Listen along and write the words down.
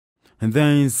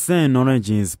There is say knowledge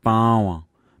is power.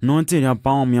 No tell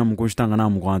power me am kushitangana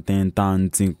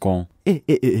mkwatentantiko.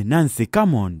 Nancy,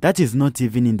 come on. That is not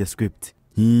even in the script.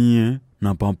 Yeah,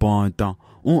 na papata.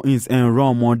 Who is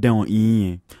Enrollment on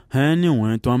here?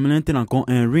 Anyway, to ameliorate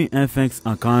LeeFX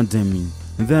Academy,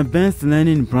 the best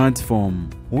learning platform,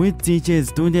 which teaches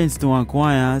students to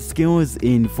acquire skills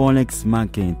in Forex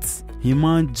markets.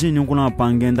 Imagine you can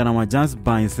pangenda just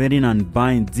by selling and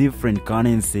buying different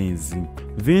currencies.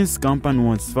 This company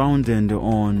was founded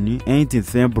on 8th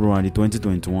February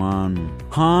 2021.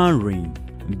 Hurry!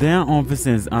 Their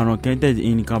offices are located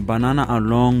in Kabanana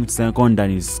along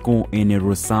secondary school in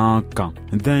LUSAKA.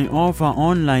 They offer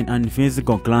online and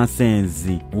physical classes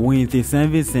with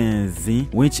services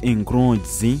which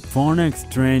includes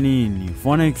Forex training,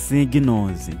 Forex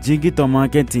signals, digital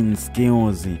marketing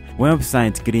skills,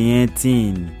 website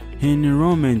creating.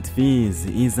 Enrollment fees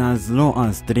is as low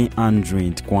as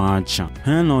 300 kwacha.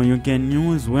 Hello, you can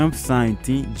use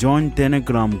website, join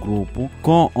Telegram group,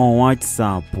 call or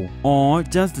WhatsApp, or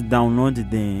just download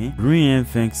the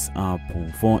LeeFX app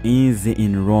for easy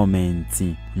enrollment.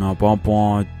 No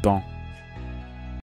popoto.